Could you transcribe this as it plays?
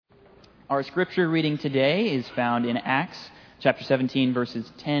Our scripture reading today is found in Acts chapter 17,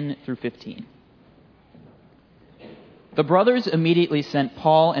 verses 10 through 15. The brothers immediately sent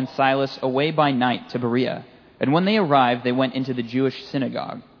Paul and Silas away by night to Berea, and when they arrived, they went into the Jewish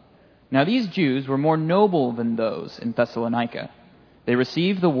synagogue. Now these Jews were more noble than those in Thessalonica. They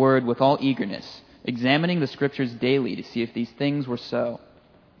received the word with all eagerness, examining the scriptures daily to see if these things were so.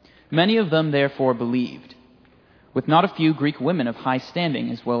 Many of them therefore believed, with not a few Greek women of high standing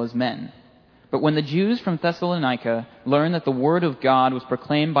as well as men. But when the Jews from Thessalonica learned that the word of God was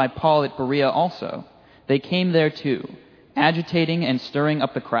proclaimed by Paul at Berea also, they came there too, agitating and stirring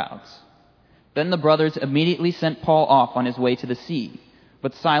up the crowds. Then the brothers immediately sent Paul off on his way to the sea,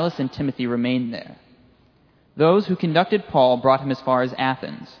 but Silas and Timothy remained there. Those who conducted Paul brought him as far as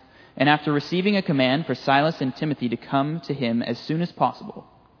Athens, and after receiving a command for Silas and Timothy to come to him as soon as possible,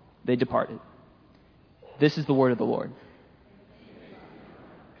 they departed. This is the word of the Lord.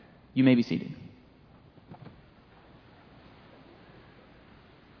 You may be seated.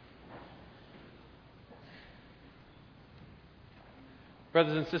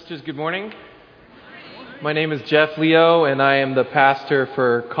 Brothers and sisters, good morning. My name is Jeff Leo, and I am the pastor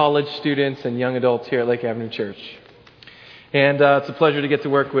for college students and young adults here at Lake Avenue Church. And it's a pleasure to get to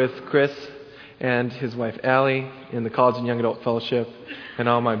work with Chris and his wife Allie in the College and Young Adult Fellowship, and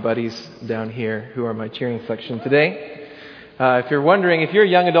all my buddies down here who are my cheering section today. If you're a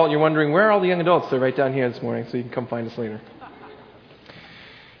young adult and you're wondering, where are all the young adults? They're right down here this morning, so you can come find us later.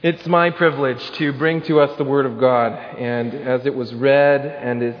 It's my privilege to bring to us the Word of God, and as it was read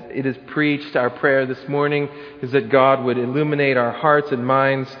and as it is preached, our prayer this morning is that God would illuminate our hearts and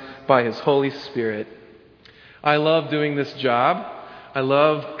minds by His Holy Spirit. I love doing this job. I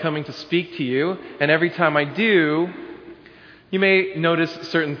love coming to speak to you, and every time I do, you may notice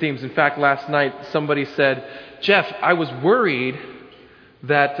certain themes. In fact, last night somebody said, Jeff, I was worried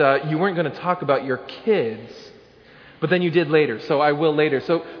that you weren't going to talk about your kids. But then you did later, so I will later.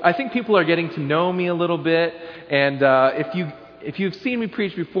 So I think people are getting to know me a little bit, and if you've seen me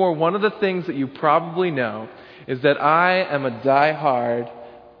preach before, one of the things that you probably know is that I am a die-hard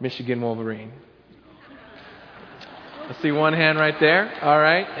Michigan Wolverine. I see one hand right there. All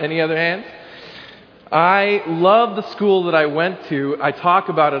right, any other hands? I love the school that I went to. I talk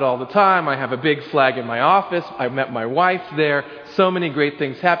about it all the time. I have a big flag in my office. I met my wife there. So many great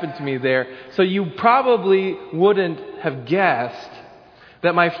things happened to me there. So you probably wouldn't have guessed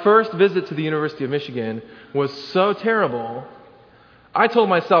that my first visit to the University of Michigan was so terrible, I told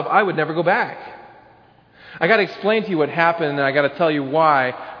myself I would never go back. I got to explain to you what happened, and I got to tell you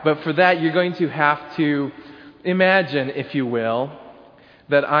why. But for that, you're going to have to imagine, if you will,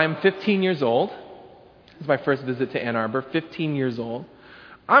 that I'm 15 years old. This is my first visit to Ann Arbor, 15 years old.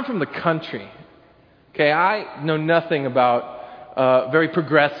 I'm from the country. Okay, I know nothing about a very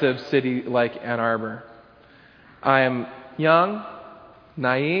progressive city like Ann Arbor. I am young,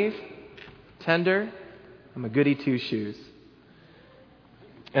 naive, tender. I'm a goody two-shoes.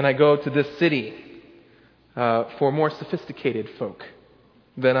 And I go to this city for more sophisticated folk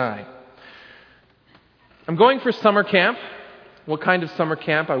than I. I'm going for summer camp. What kind of summer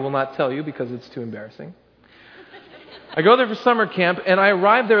camp, I will not tell you because it's too embarrassing. I go there for summer camp, and I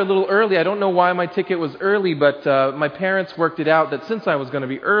arrived there a little early. I don't know why my ticket was early, but my parents worked it out that since I was going to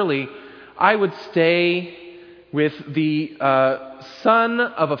be early, I would stay with the son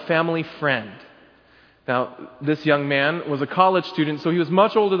of a family friend. Now, this young man was a college student, so he was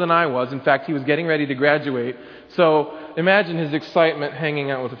much older than I was. In fact, he was getting ready to graduate. So imagine his excitement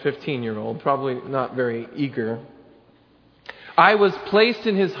hanging out with a 15-year-old, probably not very eager. I was placed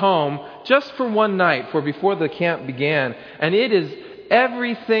in his home just for one night, for before the camp began, and it is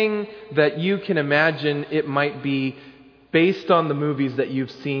everything that you can imagine it might be based on the movies that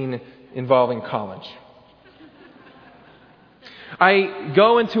you've seen involving college. I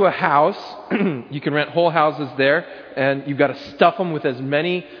go into a house. You can rent whole houses there, and you've got to stuff them with as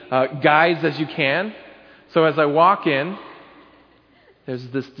many guys as you can. So as I walk in, there's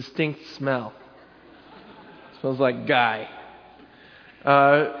this distinct smell. It smells like guy.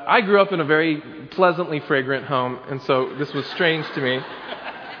 I grew up in a very pleasantly fragrant home, and so this was strange to me.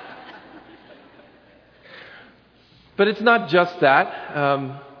 But it's not just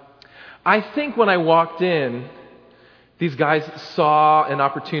that. I think when I walked in, these guys saw an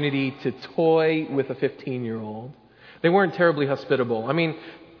opportunity to toy with a 15-year-old. They weren't terribly hospitable. I mean,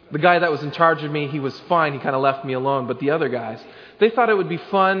 the guy that was in charge of me, he was fine. He kind of left me alone. But the other guys, they thought it would be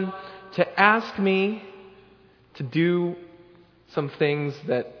fun to ask me to do some things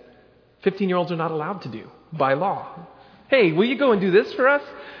that 15-year-olds are not allowed to do by law. Hey, will you go and do this for us?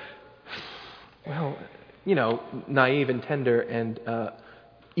 Well, naive and tender and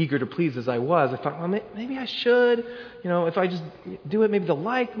eager to please as I was, I thought, well, maybe I should. If I just do it, maybe they'll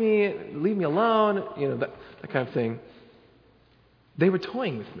like me, leave me alone, that kind of thing. They were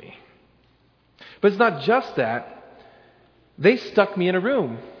toying with me. But it's not just that. They stuck me in a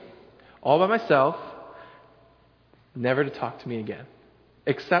room, all by myself, never to talk to me again,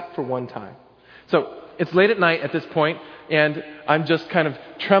 except for one time. So it's late at night at this point, and I'm just kind of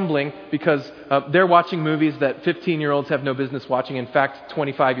trembling because they're watching movies that 15-year-olds have no business watching. In fact,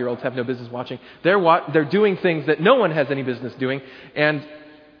 25-year-olds have no business watching. They're doing things that no one has any business doing, and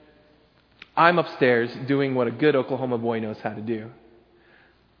I'm upstairs doing what a good Oklahoma boy knows how to do.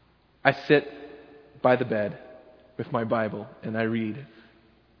 I sit by the bed with my Bible, and I read,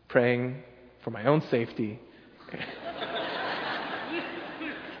 praying for my own safety.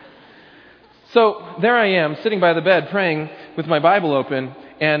 So there I am, sitting by the bed, praying with my Bible open,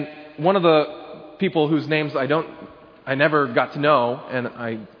 and one of the people whose names I never got to know, and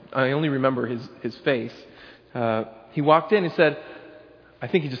I only remember his face, he walked in and said, I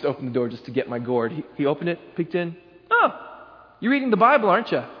think he just opened the door just to get my gourd. He opened it, peeked in. Oh, you're reading the Bible,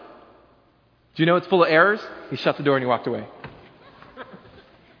 aren't you? Do you know it's full of errors? He shut the door and he walked away.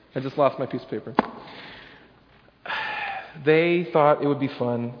 I just lost my piece of paper. They thought it would be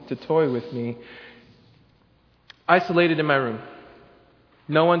fun to toy with me. Isolated in my room.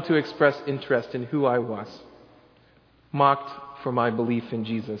 No one to express interest in who I was. Mocked for my belief in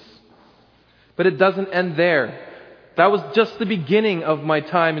Jesus. But it doesn't end there. That was just the beginning of my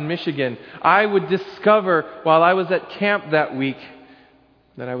time in Michigan. I would discover while I was at camp that week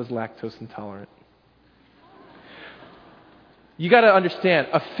that I was lactose intolerant. You got to understand,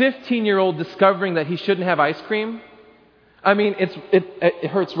 a 15-year-old discovering that he shouldn't have ice cream, I mean, it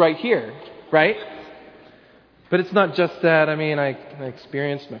hurts right here, right? But it's not just that. I mean, I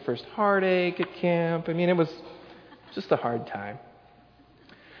experienced my first heartache at camp. I mean, it was just a hard time.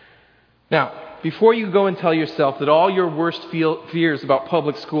 Now, before you go and tell yourself that all your worst fears about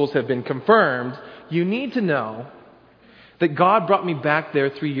public schools have been confirmed, you need to know that God brought me back there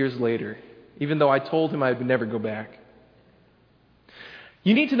 3 years later, even though I told him I would never go back.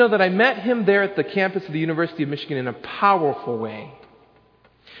 You need to know that I met him there at the campus of the University of Michigan in a powerful way.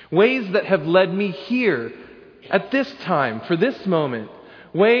 Ways that have led me here at this time, for this moment.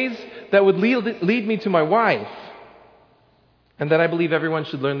 Ways that would lead me to my wife. And that I believe everyone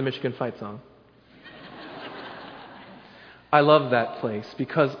should learn the Michigan Fight Song. I love that place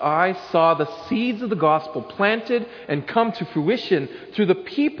because I saw the seeds of the gospel planted and come to fruition through the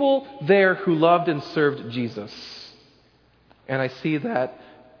people there who loved and served Jesus. And I see that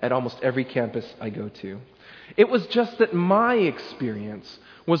at almost every campus I go to. It was just that my experience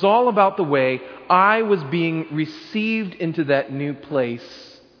was all about the way I was being received into that new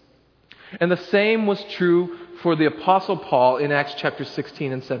place. And the same was true for the Apostle Paul in Acts chapter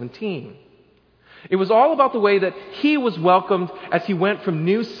 16 and 17. It was all about the way that he was welcomed as he went from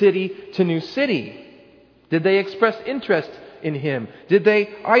new city to new city. Did they express interest in him? Did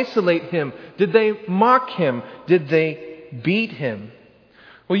they isolate him? Did they mock him? Did they beat him?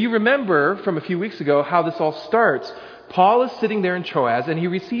 Well, you remember from a few weeks ago how this all starts. Paul is sitting there in Troas and he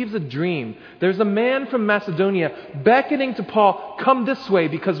receives a dream. There's a man from Macedonia beckoning to Paul, come this way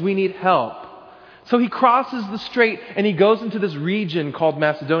because we need help. So he crosses the strait and he goes into this region called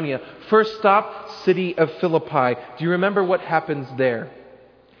Macedonia. First stop, city of Philippi. Do you remember what happens there?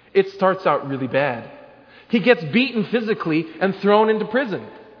 It starts out really bad. He gets beaten physically and thrown into prison.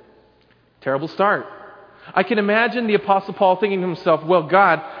 Terrible start. I can imagine the Apostle Paul thinking to himself, well,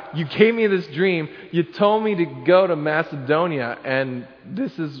 God, you gave me this dream. You told me to go to Macedonia, and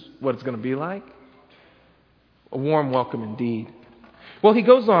this is what it's going to be like? A warm welcome indeed. Well, he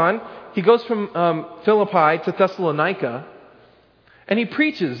goes on. He goes from Philippi to Thessalonica, and he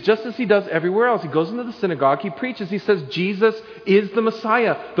preaches just as he does everywhere else. He goes into the synagogue. He preaches. He says, Jesus is the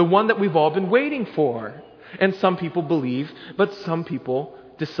Messiah, the one that we've all been waiting for. And some people believe, but some people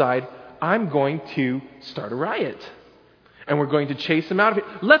decide, I'm going to start a riot. And we're going to chase him out of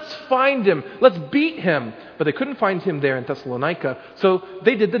here. Let's find him. Let's beat him. But they couldn't find him there in Thessalonica. So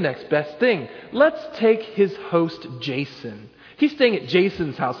they did the next best thing. Let's take his host, Jason. He's staying at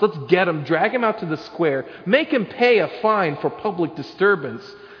Jason's house. Let's get him, drag him out to the square, make him pay a fine for public disturbance,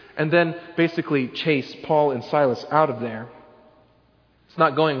 and then basically chase Paul and Silas out of there. It's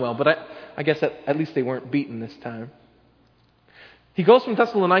not going well, but I guess at least they weren't beaten this time. He goes from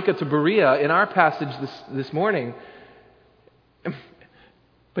Thessalonica to Berea in our passage this morning.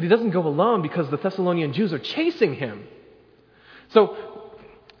 But he doesn't go alone because the Thessalonian Jews are chasing him. So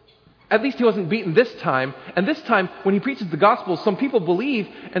at least he wasn't beaten this time. And this time, when he preaches the gospel, some people believe.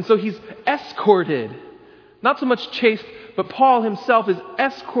 And so he's escorted Not so much chased, but Paul himself is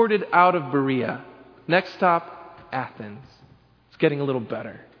escorted out of Berea. Next stop, Athens. It's getting a little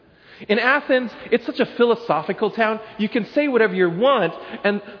better. In Athens, it's such a philosophical town. You can say whatever you want,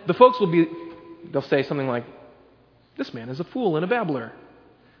 and the folks they'll say something like, "This man is a fool and a babbler."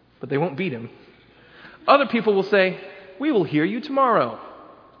 But they won't beat him. Other people will say, "We will hear you tomorrow."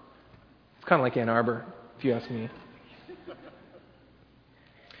 It's kind of like Ann Arbor, if you ask me.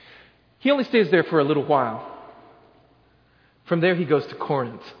 He only stays there for a little while. From there he goes to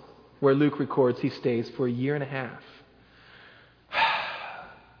Corinth, where Luke records he stays for a year and a half.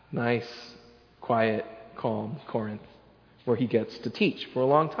 Nice, quiet, calm Corinth, where he gets to teach for a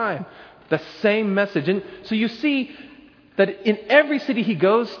long time. The same message. And so you see that in every city he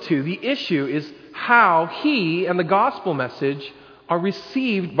goes to, the issue is how he and the gospel message are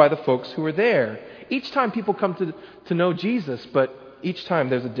received by the folks who are there. Each time people come to know Jesus, but each time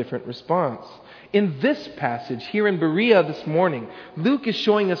there's a different response. In this passage, here in Berea this morning, Luke is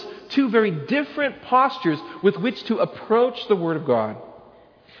showing us two very different postures with which to approach the Word of God.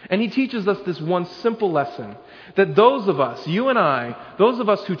 And he teaches us this one simple lesson, that those of us, you and I, those of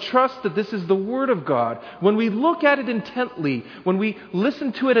us who trust that this is the Word of God, when we look at it intently, when we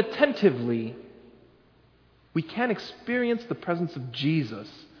listen to it attentively, we can experience the presence of Jesus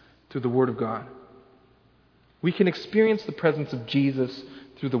through the Word of God. We can experience the presence of Jesus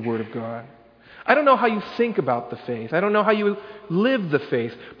through the Word of God. I don't know how you think about the faith. I don't know how you live the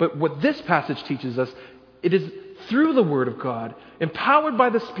faith. But what this passage teaches us, it is through the Word of God, empowered by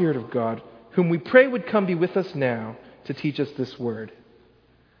the Spirit of God, whom we pray would come be with us now to teach us this Word,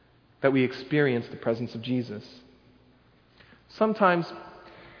 that we experience the presence of Jesus. Sometimes,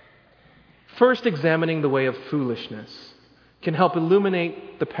 first examining the way of foolishness can help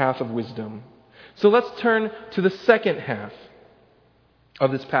illuminate the path of wisdom. So let's turn to the second half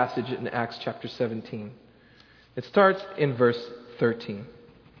of this passage in Acts chapter 17. It starts in verse 13.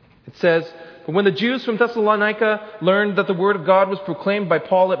 It says, "But when the Jews from Thessalonica learned that the word of God was proclaimed by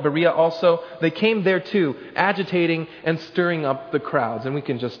Paul at Berea also, they came there too, agitating and stirring up the crowds." And we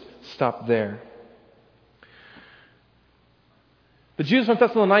can just stop there. The Jews from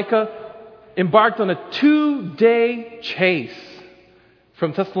Thessalonica embarked on a 2-day chase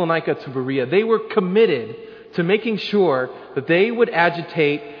from Thessalonica to Berea. They were committed to making sure that they would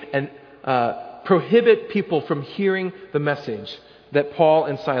agitate and prohibit people from hearing the message that Paul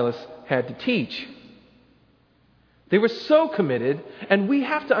and Silas had to teach. They were so committed, and we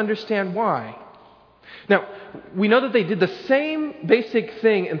have to understand why. Now, we know that they did the same basic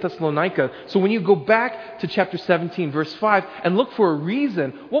thing in Thessalonica. So when you go back to chapter 17, verse 5, and look for a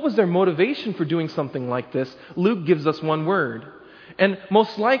reason, what was their motivation for doing something like this? Luke gives us one word. And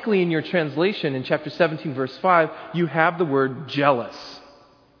most likely in your translation in chapter 17, verse 5, you have the word jealous.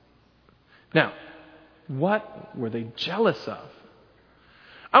 Now, what were they jealous of?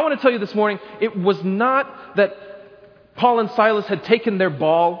 I want to tell you this morning, it was not that Paul and Silas had taken their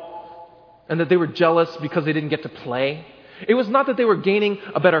ball and that they were jealous because they didn't get to play. It was not that they were gaining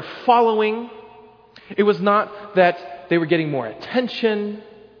a better following. It was not that they were getting more attention.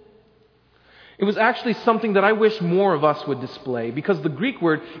 It was actually something that I wish more of us would display, because the Greek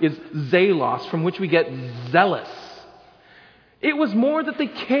word is zelos, from which we get zealous. It was more that they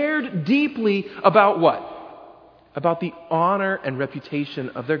cared deeply about what? About the honor and reputation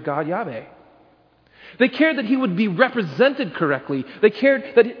of their God Yahweh. They cared that He would be represented correctly. They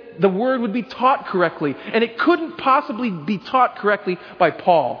cared that the Word would be taught correctly. And it couldn't possibly be taught correctly by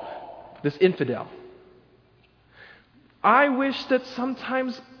Paul, this infidel. I wish that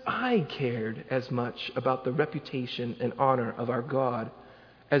sometimes I cared as much about the reputation and honor of our God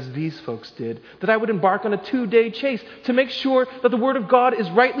as these folks did, that I would embark on a 2-day chase to make sure that the Word of God is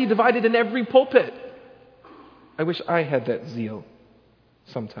rightly divided in every pulpit. I wish I had that zeal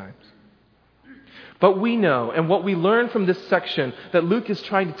sometimes. But we know, and what we learn from this section that Luke is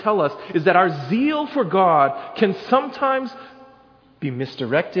trying to tell us, is that our zeal for God can sometimes be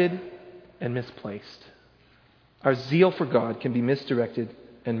misdirected and misplaced. Our zeal for God can be misdirected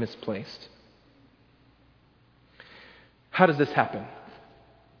and misplaced. How does this happen?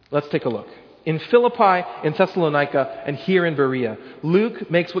 Let's take a look. In Philippi, in Thessalonica, and here in Berea, Luke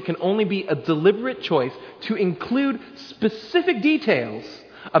makes what can only be a deliberate choice to include specific details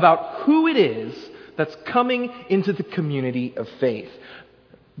about who it is that's coming into the community of faith.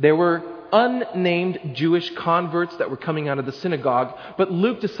 There were unnamed Jewish converts that were coming out of the synagogue, but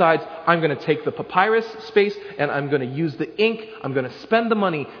Luke decides, I'm going to take the papyrus space and I'm going to use the ink. I'm going to spend the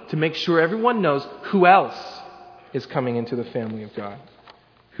money to make sure everyone knows who else is coming into the family of God.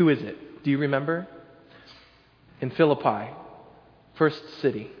 Who is it? Do you remember? In Philippi, first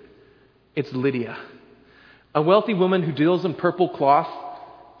city, it's Lydia. A wealthy woman who deals in purple cloth,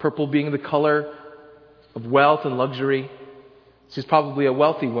 purple being the color of wealth and luxury. She's probably a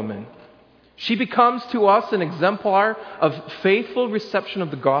wealthy woman. She becomes to us an exemplar of faithful reception of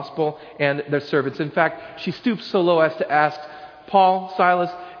the gospel and their servants. In fact, she stoops so low as to ask Paul,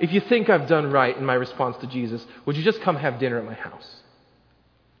 Silas, if you think I've done right in my response to Jesus, would you just come have dinner at my house?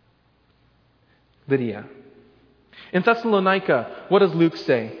 Lydia. In Thessalonica, what does Luke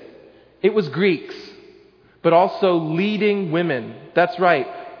say? It was Greeks, but also leading women. That's right,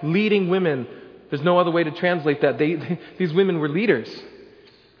 leading women. There's no other way to translate that. These women were leaders,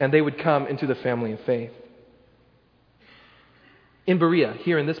 and they would come into the family of faith. In Berea,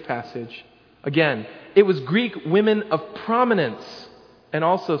 here in this passage, again, it was Greek women of prominence and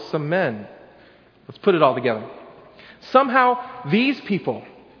also some men. Let's put it all together. Somehow, these people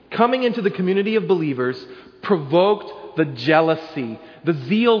coming into the community of believers provoked the jealousy, the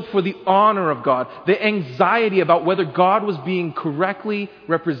zeal for the honor of God, the anxiety about whether God was being correctly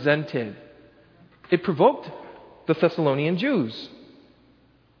represented. It provoked the Thessalonian Jews.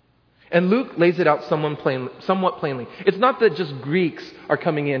 And Luke lays it out somewhat plainly. It's not that just Greeks are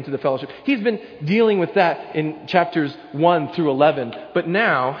coming into the fellowship. He's been dealing with that in chapters 1 through 11. But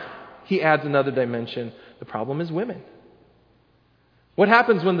now he adds another dimension. The problem is women. What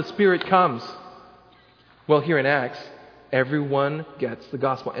happens when the Spirit comes? Well, here in Acts, everyone gets the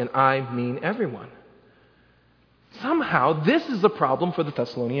gospel. And I mean everyone. Somehow, this is a problem for the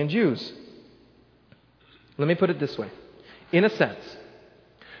Thessalonian Jews. Let me put it this way. In a sense,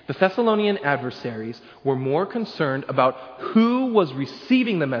 the Thessalonian adversaries were more concerned about who was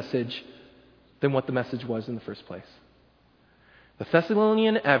receiving the message than what the message was in the first place. The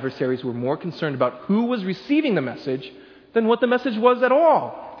Thessalonian adversaries were more concerned about who was receiving the message than what the message was at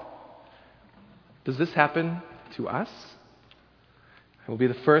all. Does this happen to us? I will be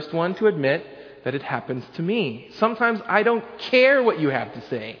the first one to admit that it happens to me. Sometimes I don't care what you have to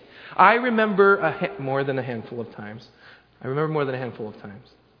say. I remember more than a handful of times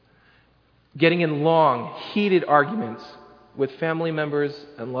getting in long, heated arguments with family members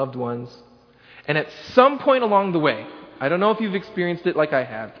and loved ones. And at some point along the way, I don't know if you've experienced it like I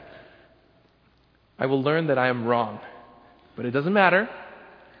have, I will learn that I am wrong. But it doesn't matter.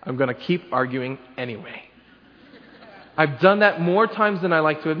 I'm going to keep arguing anyway. I've done that more times than I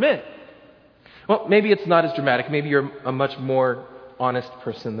like to admit. Well, maybe it's not as dramatic. Maybe you're a much more honest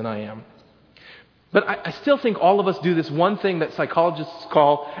person than I am. But I still think all of us do this one thing that psychologists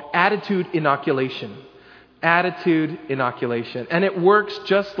call attitude inoculation. Attitude inoculation. And it works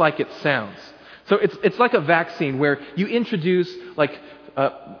just like it sounds. So it's like a vaccine where you introduce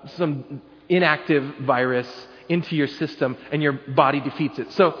some inactive virus into your system and your body defeats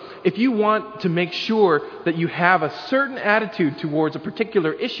it. So if you want to make sure that you have a certain attitude towards a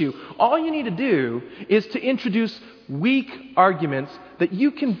particular issue, all you need to do is to introduce weak arguments that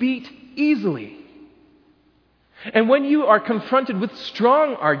you can beat easily. And when you are confronted with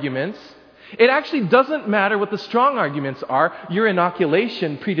strong arguments, it actually doesn't matter what the strong arguments are. Your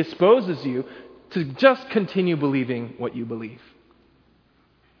inoculation predisposes you to just continue believing what you believe.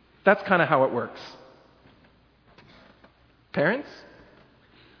 That's kind of how it works. Parents?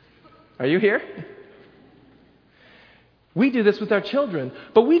 Are you here? We do this with our children,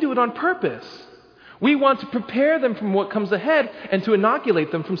 but we do it on purpose. We want to prepare them from what comes ahead and to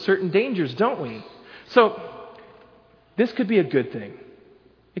inoculate them from certain dangers, don't we? So, this could be a good thing.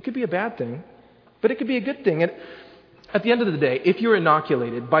 It could be a bad thing, but it could be a good thing. And at the end of the day, if you're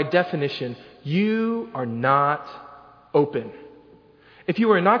inoculated, by definition, you are not open. If you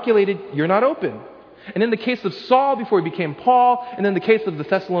were inoculated, you're not open. And in the case of Saul before he became Paul, and in the case of the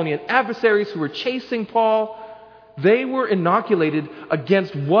Thessalonian adversaries who were chasing Paul, they were inoculated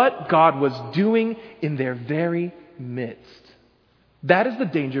against what God was doing in their very midst. That is the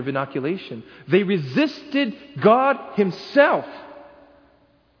danger of inoculation. They resisted God Himself.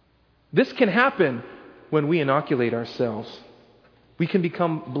 This can happen when we inoculate ourselves. We can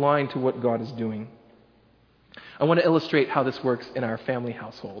become blind to what God is doing. I want to illustrate how this works in our family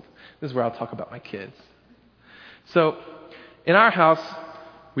household. This is where I'll talk about my kids. So, in our house,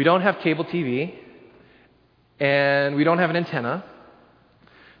 we don't have cable TV, and we don't have an antenna.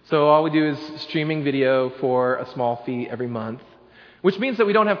 So all we do is streaming video for a small fee every month, which means that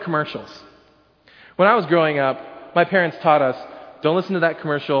we don't have commercials. When I was growing up, my parents taught us, don't listen to that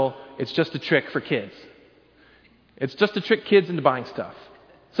commercial, it's just a trick for kids. It's just to trick kids into buying stuff.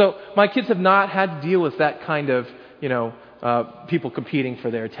 So my kids have not had to deal with that kind of, people competing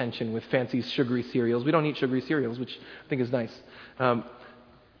for their attention with fancy sugary cereals. We don't eat sugary cereals, which I think is nice.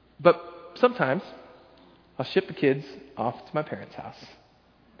 But sometimes I'll ship the kids off to my parents' house.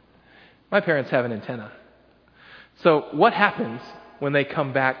 My parents have an antenna. So what happens when they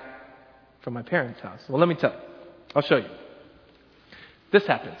come back from my parents' house? Well, let me tell you. I'll show you. This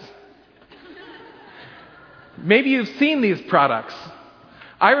happens. Maybe you've seen these products.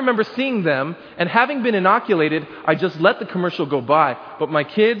 I remember seeing them, and having been inoculated, I just let the commercial go by. But my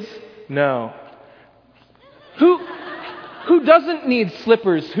kids, no. Who doesn't need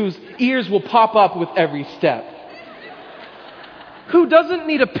slippers whose ears will pop up with every step? Who doesn't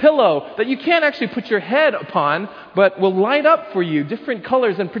need a pillow that you can't actually put your head upon, but will light up for you different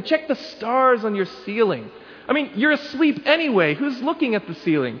colors and project the stars on your ceiling? I mean, you're asleep anyway. Who's looking at the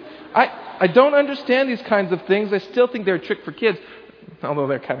ceiling? I don't understand these kinds of things. I still think they're a trick for kids, although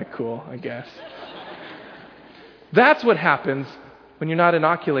they're kind of cool, I guess. That's what happens when you're not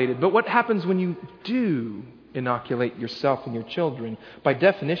inoculated. But what happens when you do inoculate yourself and your children? By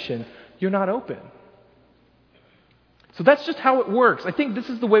definition, you're not open. So that's just how it works. I think this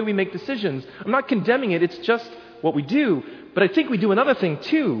is the way we make decisions. I'm not condemning it. It's just what we do. But I think we do another thing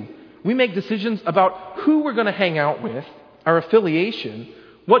too. We make decisions about who we're going to hang out with, our affiliation,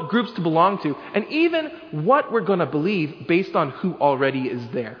 what groups to belong to, and even what we're going to believe based on who already is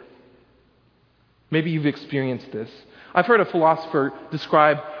there. Maybe you've experienced this. I've heard a philosopher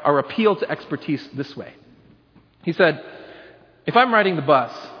describe our appeal to expertise this way. He said, if I'm riding the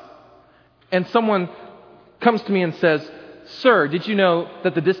bus and someone comes to me and says, "Sir, did you know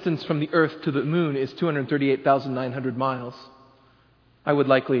that the distance from the earth to the moon is 238,900 miles?" I would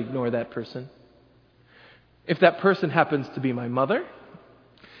likely ignore that person. If that person happens to be my mother,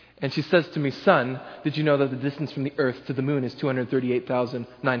 and she says to me, "Son, did you know that the distance from the earth to the moon is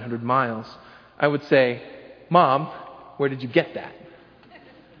 238,900 miles?" I would say, "Mom, where did you get that?"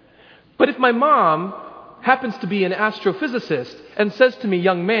 But if my mom happens to be an astrophysicist and says to me,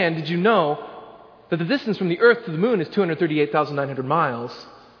 "Young man, did you know that the distance from the earth to the moon is 238,900 miles?"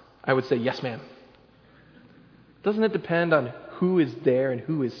 I would say, "Yes, ma'am." Doesn't it depend on who is there and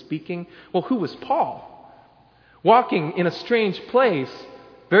who is speaking? Well, who was Paul? Walking in a strange place,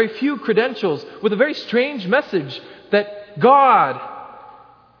 very few credentials, with a very strange message that God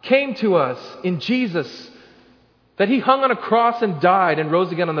came to us in Jesus, that He hung on a cross and died and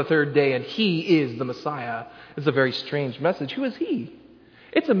rose again on the third day, and He is the Messiah. It's a very strange message. Who is He?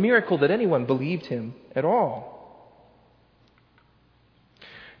 It's a miracle that anyone believed Him at all.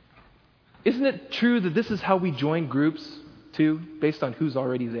 Isn't it true that this is how we join groups too, based on who's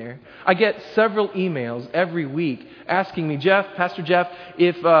already there? I get several emails every week asking me, Pastor Jeff,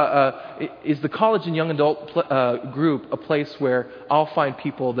 is the college and young adult group a place where I'll find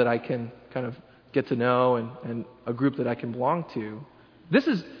people that I can kind of get to know and a group that I can belong to? This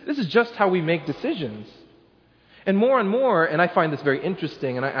is just how we make decisions. And more, and I find this very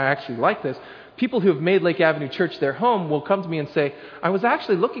interesting, and I actually like this, people who have made Lake Avenue Church their home will come to me and say, "I was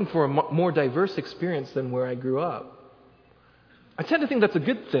actually looking for a more diverse experience than where I grew up." I tend to think that's a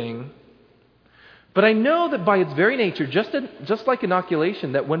good thing, but I know that by its very nature, just like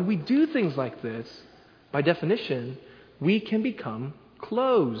inoculation, that when we do things like this, by definition, we can become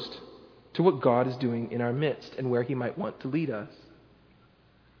closed to what God is doing in our midst and where He might want to lead us.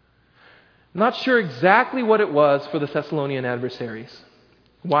 Not sure exactly what it was for the Thessalonian adversaries,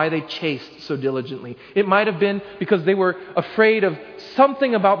 why they chased so diligently. It might have been because they were afraid of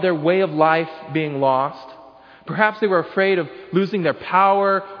something about their way of life being lost. Perhaps they were afraid of losing their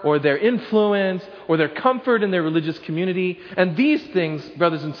power or their influence or their comfort in their religious community. And these things,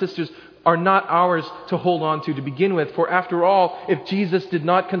 brothers and sisters, are not ours to hold on to begin with. For after all, if Jesus did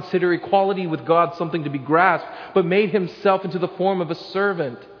not consider equality with God something to be grasped, but made Himself into the form of a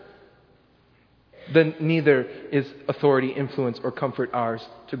servant, then neither is authority, influence, or comfort ours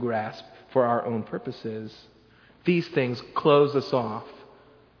to grasp for our own purposes. These things close us off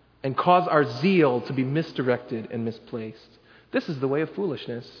and cause our zeal to be misdirected and misplaced. This is the way of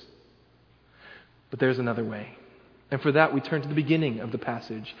foolishness. But there's another way. And for that, we turn to the beginning of the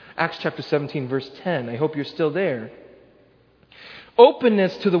passage. Acts chapter 17, verse 10. I hope you're still there.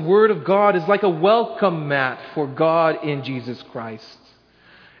 Openness to the Word of God is like a welcome mat for God in Jesus Christ.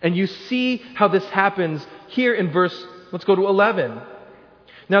 And you see how this happens here in let's go to 11.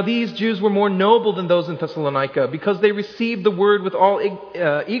 Now these Jews were more noble than those in Thessalonica because they received the word with all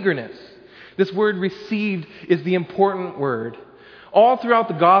eagerness. This word received is the important word. All throughout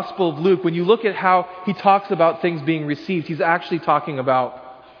the Gospel of Luke, when you look at how he talks about things being received, he's actually talking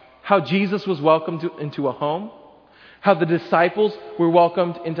about how Jesus was welcomed into a home, how the disciples were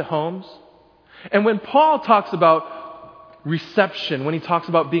welcomed into homes. And when Paul talks about reception, when he talks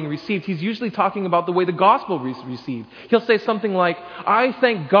about being received, he's usually talking about the way the gospel was received. He'll say something like, "I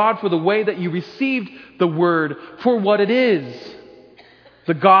thank God for the way that you received the word for what it is,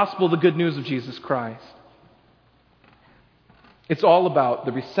 the gospel, the good news of Jesus Christ." It's all about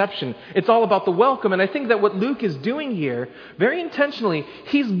the reception. It's all about the welcome. And I think that what Luke is doing here, very intentionally,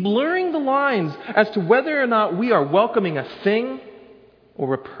 he's blurring the lines as to whether or not we are welcoming a thing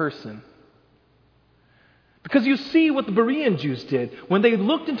or a person. Because you see what the Berean Jews did. When they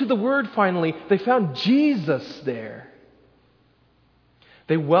looked into the Word finally, they found Jesus there.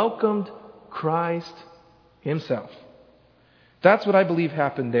 They welcomed Christ Himself. That's what I believe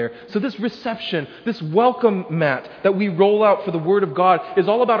happened there. So this reception, this welcome mat that we roll out for the Word of God is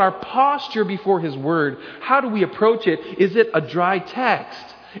all about our posture before His Word. How do we approach it? Is it a dry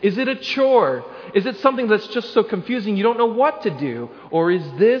text? Is it a chore? Is it something that's just so confusing you don't know what to do? Or is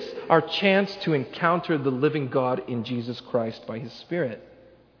this our chance to encounter the living God in Jesus Christ by His Spirit?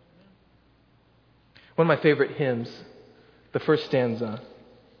 One of my favorite hymns, the first stanza,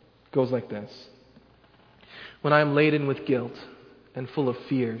 goes like this. When I am laden with guilt and full of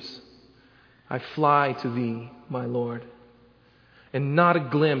fears, I fly to Thee, my Lord. And not a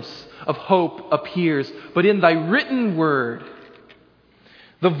glimpse of hope appears, but in Thy written word,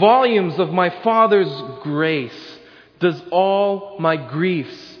 the volumes of my Father's grace does all my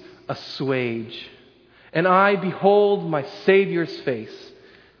griefs assuage. And I behold my Savior's face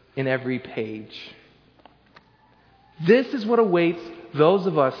in every page. This is what awaits those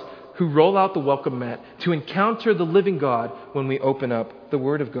of us who roll out the welcome mat to encounter the living God when we open up the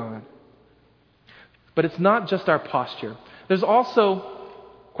Word of God. But it's not just our posture. There's also,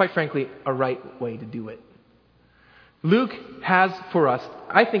 quite frankly, a right way to do it. Luke has for us,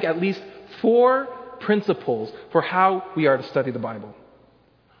 I think, at least 4 principles for how we are to study the Bible.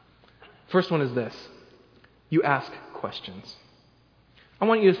 First one is this. You ask questions. I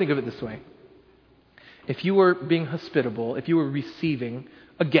want you to think of it this way. If you were being hospitable, if you were receiving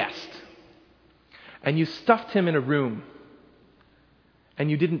a guest, and you stuffed him in a room, and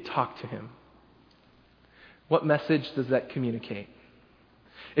you didn't talk to him, what message does that communicate?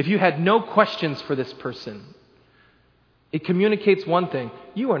 If you had no questions for this person, it communicates one thing.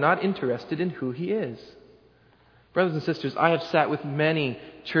 You are not interested in who he is. Brothers and sisters, I have sat with many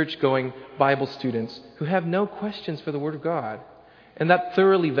church-going Bible students who have no questions for the Word of God. And that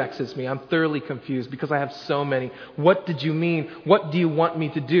thoroughly vexes me. I'm thoroughly confused because I have so many. What did you mean? What do you want me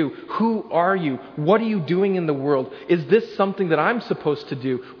to do? Who are you? What are you doing in the world? Is this something that I'm supposed to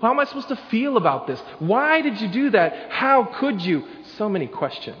do? How am I supposed to feel about this? Why did you do that? How could you? So many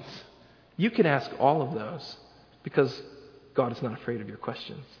questions. You can ask all of those because God is not afraid of your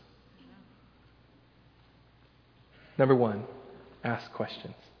questions. Number 1, ask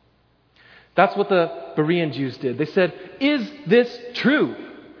questions. That's what the Berean Jews did. They said, is this true?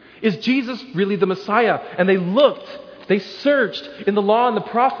 Is Jesus really the Messiah? And they looked, they searched in the law and the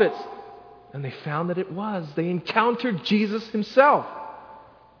prophets, and they found that it was. They encountered Jesus Himself.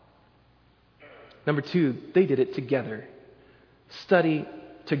 Number 2, they did it together. Study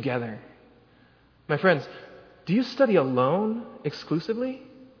together. My friends, do you study alone exclusively?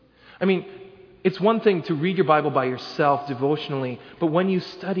 I mean, it's one thing to read your Bible by yourself devotionally, but when you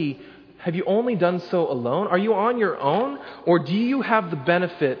study, have you only done so alone? Are you on your own? Or do you have the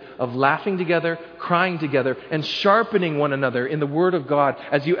benefit of laughing together, crying together, and sharpening one another in the Word of God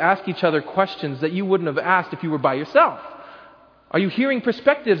as you ask each other questions that you wouldn't have asked if you were by yourself? Are you hearing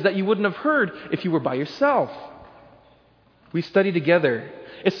perspectives that you wouldn't have heard if you were by yourself? We study together,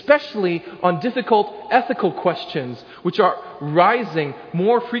 especially on difficult ethical questions which are rising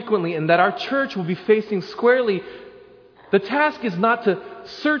more frequently and that our church will be facing squarely. The task is not to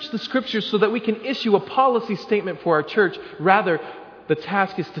search the Scriptures so that we can issue a policy statement for our church. Rather, the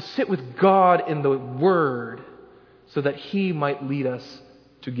task is to sit with God in the Word so that He might lead us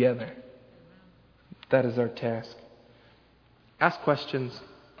together. That is our task. Ask questions,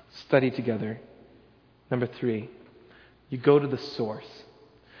 study together. Number 3, you go to the source.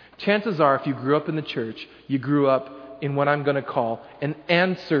 Chances are, if you grew up in the church, you grew up in what I'm going to call an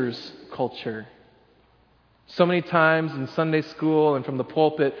answers culture. So many times in Sunday school and from the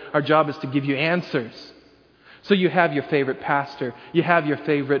pulpit, our job is to give you answers. So you have your favorite pastor, you have your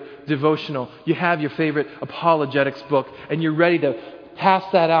favorite devotional, you have your favorite apologetics book, and you're ready to pass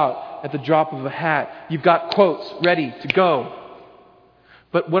that out at the drop of a hat. You've got quotes ready to go.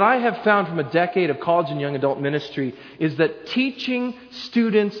 But what I have found from a decade of college and young adult ministry is that teaching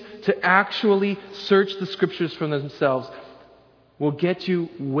students to actually search the Scriptures for themselves will get you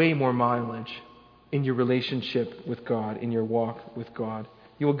way more mileage in your relationship with God, in your walk with God.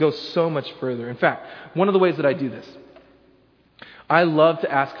 You will go so much further. In fact, one of the ways that I do this, I love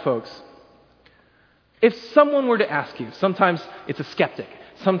to ask folks, if someone were to ask you, sometimes it's a skeptic,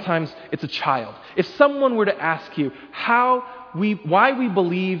 sometimes it's a child, if someone were to ask you why we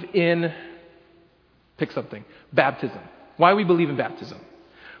believe in, pick something, baptism. why we believe in baptism,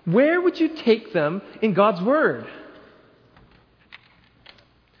 where would you take them in God's Word?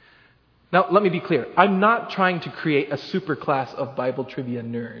 Now, let me be clear. I'm not trying to create a super class of Bible trivia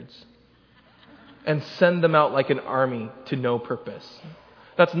nerds and send them out like an army to no purpose.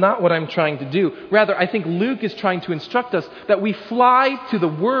 That's not what I'm trying to do. Rather, I think Luke is trying to instruct us that we fly to the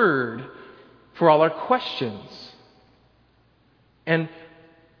Word for all our questions. And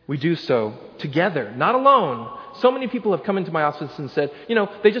we do so together, not alone. So many people have come into my office and said,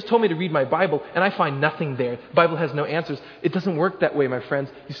 they just told me to read my Bible and I find nothing there. The Bible has no answers. It doesn't work that way, my friends.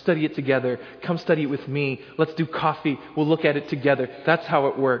 You study it together. Come study it with me. Let's do coffee. We'll look at it together. That's how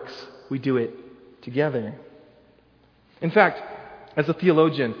it works. We do it together. In fact, as a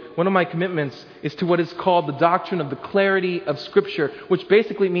theologian, one of my commitments is to what is called the doctrine of the clarity of Scripture, which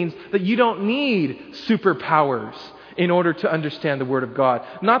basically means that you don't need superpowers in order to understand the Word of God.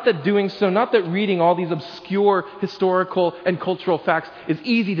 Not that reading all these obscure historical and cultural facts is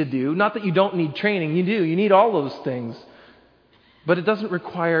easy to do. Not that you don't need training. You do. You need all those things. But it doesn't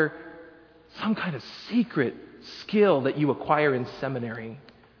require some kind of secret skill that you acquire in seminary.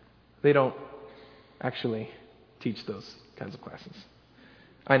 They don't actually teach those kinds of classes.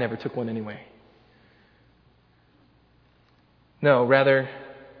 I never took one anyway. No, rather,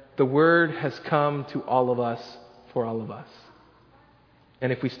 the Word has come to all of us for all of us.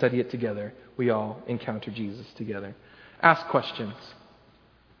 And if we study it together, we all encounter Jesus together. Ask questions.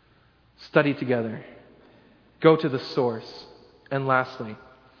 Study together. Go to the source. And lastly,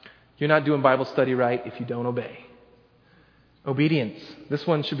 you're not doing Bible study right if you don't obey. Obedience. This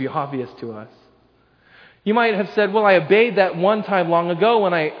one should be obvious to us. You might have said, well, I obeyed that one time long ago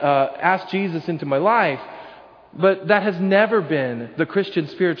when I asked Jesus into my life. But that has never been the Christian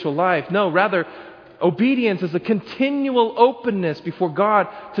spiritual life. No, rather, obedience is a continual openness before God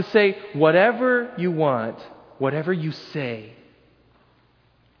to say whatever you want, whatever you say.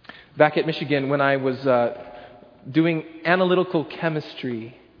 Back at Michigan, when I was doing analytical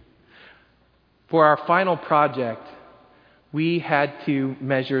chemistry, for our final project, we had to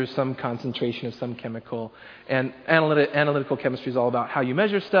measure some concentration of some chemical. And analytical chemistry is all about how you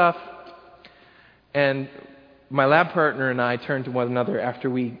measure stuff. And my lab partner and I turned to one another after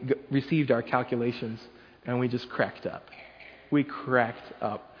we received our calculations, and we just cracked up. We cracked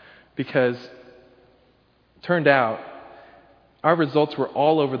up because turned out our results were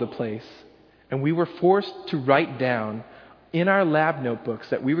all over the place, and we were forced to write down in our lab notebooks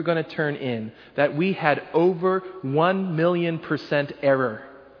that we were going to turn in that we had over 1,000,000% error.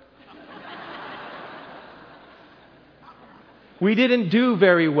 We didn't do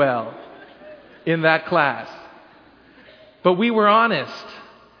very well in that class. But we were honest,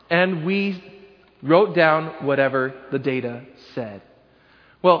 and we wrote down whatever the data said.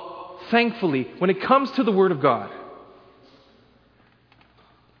 Well, thankfully, when it comes to the Word of God,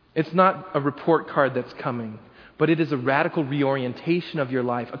 it's not a report card that's coming, but it is a radical reorientation of your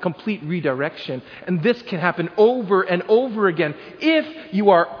life, a complete redirection. And this can happen over and over again if you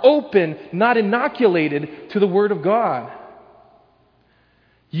are open, not inoculated, to the Word of God.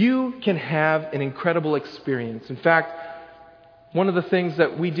 You can have an incredible experience. In fact, one of the things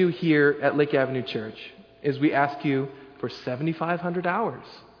that we do here at Lake Avenue Church is we ask you for 7,500 hours.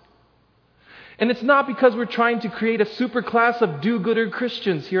 And it's not because we're trying to create a super class of do-gooder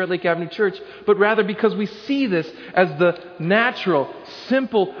Christians here at Lake Avenue Church, but rather because we see this as the natural,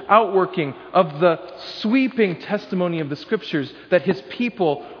 simple outworking of the sweeping testimony of the Scriptures that His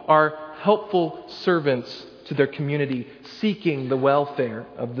people are helpful servants to their community, seeking the welfare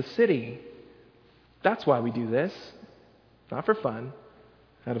of the city. That's why we do this. Not for fun,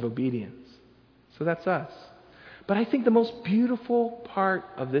 out of obedience. So that's us. But I think the most beautiful part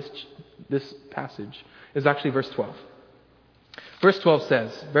of this passage is actually verse 12. Verse 12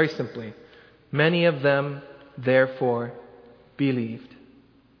 says, very simply, many of them therefore believed.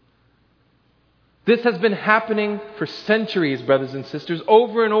 This has been happening for centuries, brothers and sisters.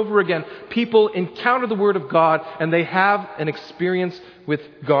 Over and over again, people encounter the Word of God and they have an experience with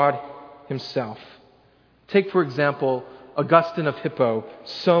God Himself. Take, for example, Augustine of Hippo,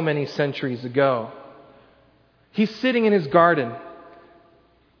 so many centuries ago. He's sitting in his garden,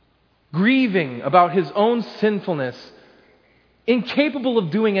 grieving about his own sinfulness, incapable of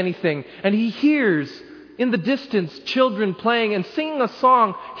doing anything, and he hears in the distance children playing and singing a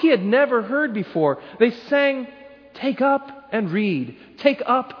song he had never heard before. They sang, "Take up and read, take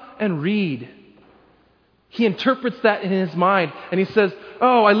up and read." He interprets that in his mind, and he says,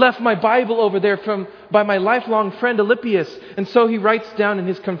 "Oh, I left my Bible over there by my lifelong friend Alypius." And so he writes down in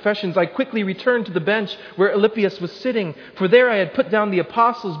his confessions, "I quickly returned to the bench where Alypius was sitting, for there I had put down the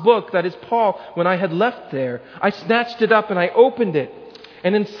apostles' book, that is Paul, when I had left there. I snatched it up and I opened it.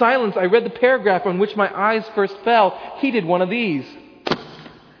 And in silence I read the paragraph on which my eyes first fell." He did one of these.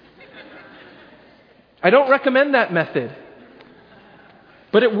 I don't recommend that method.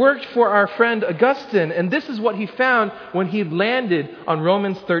 But it worked for our friend Augustine, and this is what he found when he landed on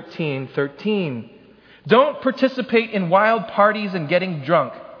Romans 13:13. Don't participate in wild parties and getting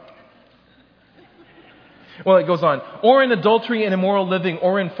drunk. Well, it goes on. Or in adultery and immoral living,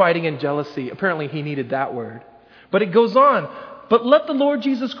 or in fighting and jealousy. Apparently he needed that word. But it goes on. But let the Lord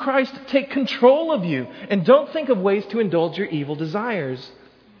Jesus Christ take control of you, and don't think of ways to indulge your evil desires.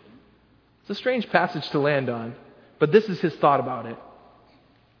 It's a strange passage to land on, but this is his thought about it.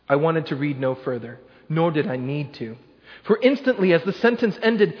 I wanted to read no further, nor did I need to. For instantly as the sentence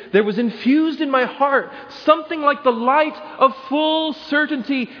ended, there was infused in my heart something like the light of full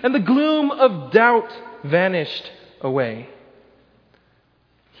certainty, and the gloom of doubt vanished away.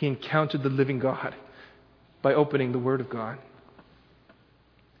 He encountered the living God by opening the Word of God.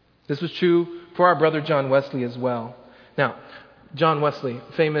 This was true for our brother John Wesley as well. Now, John Wesley,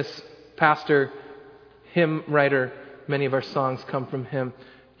 famous pastor, hymn writer, many of our songs come from him.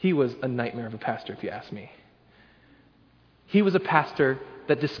 He was a nightmare of a pastor, if you ask me. He was a pastor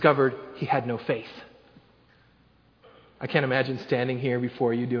that discovered he had no faith. I can't imagine standing here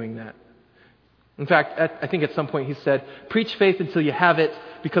before you doing that. In fact, I think at some point he said, "Preach faith until you have it,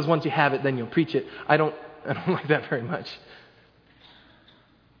 because once you have it, then you'll preach it." I don't like that very much.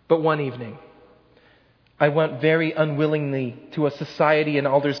 But one evening, I went very unwillingly to a society in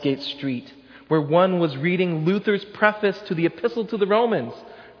Aldersgate Street, where one was reading Luther's preface to the Epistle to the Romans.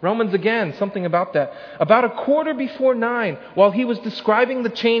 Romans again, something about that. About 9:15, while he was describing the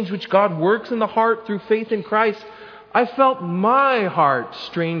change which God works in the heart through faith in Christ, I felt my heart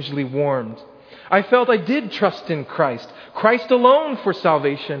strangely warmed. I felt I did trust in Christ, Christ alone for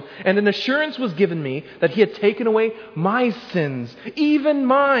salvation, and an assurance was given me that He had taken away my sins, even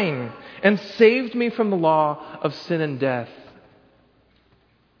mine, and saved me from the law of sin and death.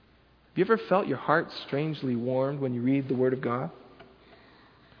 Have you ever felt your heart strangely warmed when you read the Word of God?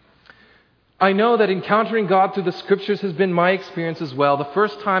 I know that encountering God through the Scriptures has been my experience as well. The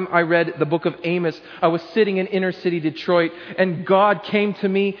first time I read the book of Amos, I was sitting in inner city Detroit, and God came to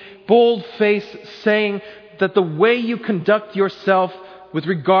me, bold-faced, saying that the way you conduct yourself with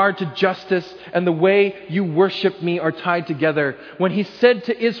regard to justice and the way you worship me are tied together. When He said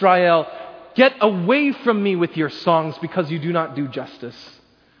to Israel, "Get away from me with your songs because you do not do justice,"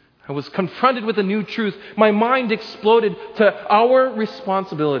 I was confronted with a new truth. My mind exploded to our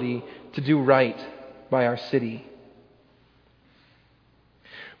responsibility to do right by our city.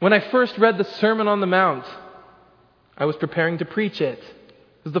 When I first read the Sermon on the Mount, I was preparing to preach it.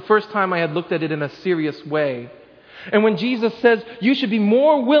 It was the first time I had looked at it in a serious way. And when Jesus says, "You should be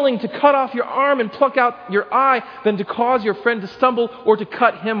more willing to cut off your arm and pluck out your eye than to cause your friend to stumble or to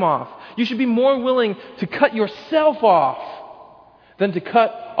cut him off. You should be more willing to cut yourself off than to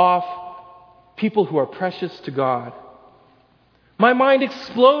cut off people who are precious to God." My mind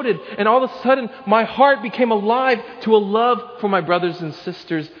exploded, and all of a sudden, my heart became alive to a love for my brothers and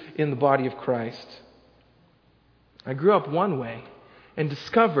sisters in the body of Christ. I grew up one way and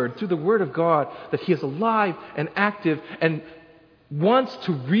discovered through the Word of God that He is alive and active and wants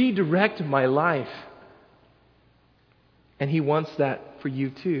to redirect my life. And He wants that for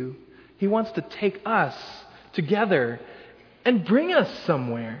you too. He wants to take us together and bring us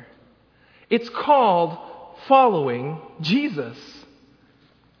somewhere. It's called following Jesus.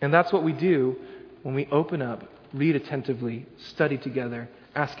 And that's what we do when we open up, read attentively, study together,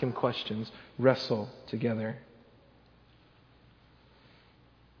 ask Him questions, wrestle together.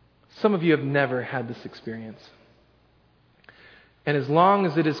 Some of you have never had this experience. And as long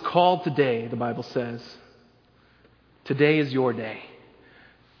as it is called today, the Bible says, today is your day.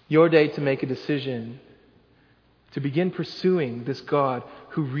 Your day to make a decision, to begin pursuing this God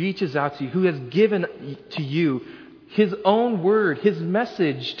who reaches out to you, who has given to you His own word, His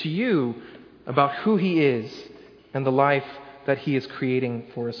message to you about who He is and the life that He is creating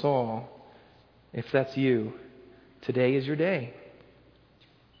for us all. If that's you, today is your day.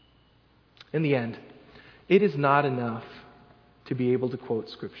 In the end, it is not enough to be able to quote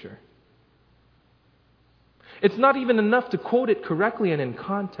Scripture. It's not even enough to quote it correctly and in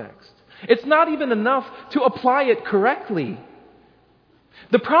context. It's not even enough to apply it correctly.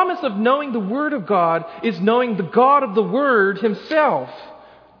 The promise of knowing the Word of God is knowing the God of the Word Himself.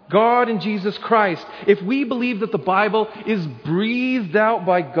 God in Jesus Christ, if we believe that the Bible is breathed out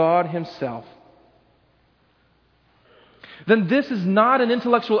by God Himself, then this is not an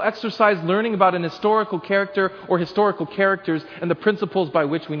intellectual exercise learning about an historical character or historical characters and the principles by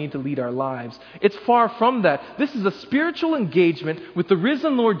which we need to lead our lives. It's far from that. This is a spiritual engagement with the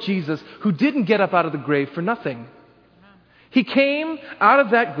risen Lord Jesus, who didn't get up out of the grave for nothing. He came out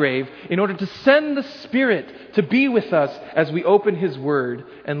of that grave in order to send the Spirit to be with us as we open His Word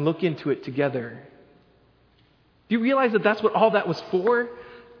and look into it together. Do you realize that that's what all that was for?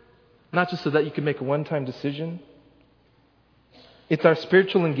 Not just so that you can make a one-time decision. It's our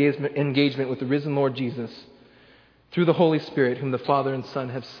spiritual engagement with the risen Lord Jesus through the Holy Spirit, whom the Father and Son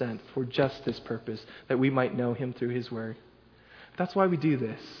have sent for just this purpose, that we might know Him through His Word. That's why we do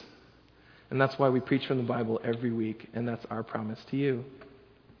this. And that's why we preach from the Bible every week, and that's our promise to you.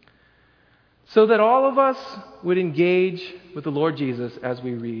 So that all of us would engage with the Lord Jesus as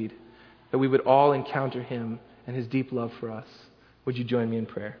we read, that we would all encounter Him and His deep love for us. Would you join me in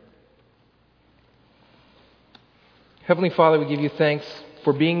prayer? Heavenly Father, we give you thanks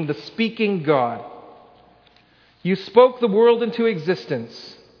for being the speaking God. You spoke the world into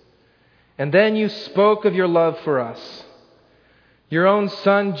existence, and then you spoke of your love for us. Your own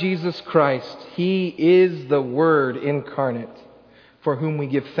Son, Jesus Christ, He is the Word incarnate, for whom we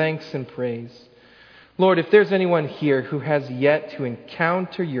give thanks and praise. Lord, if there's anyone here who has yet to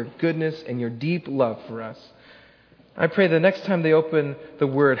encounter your goodness and your deep love for us, I pray the next time they open the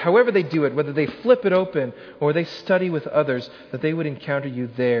Word, however they do it, whether they flip it open or they study with others, that they would encounter you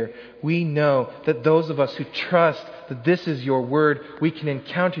there. We know that those of us who trust that this is your Word, we can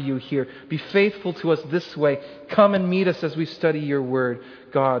encounter you here. Be faithful to us this way. Come and meet us as we study your Word.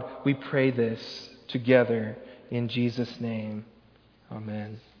 God, we pray this together in Jesus' name.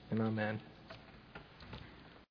 Amen and amen.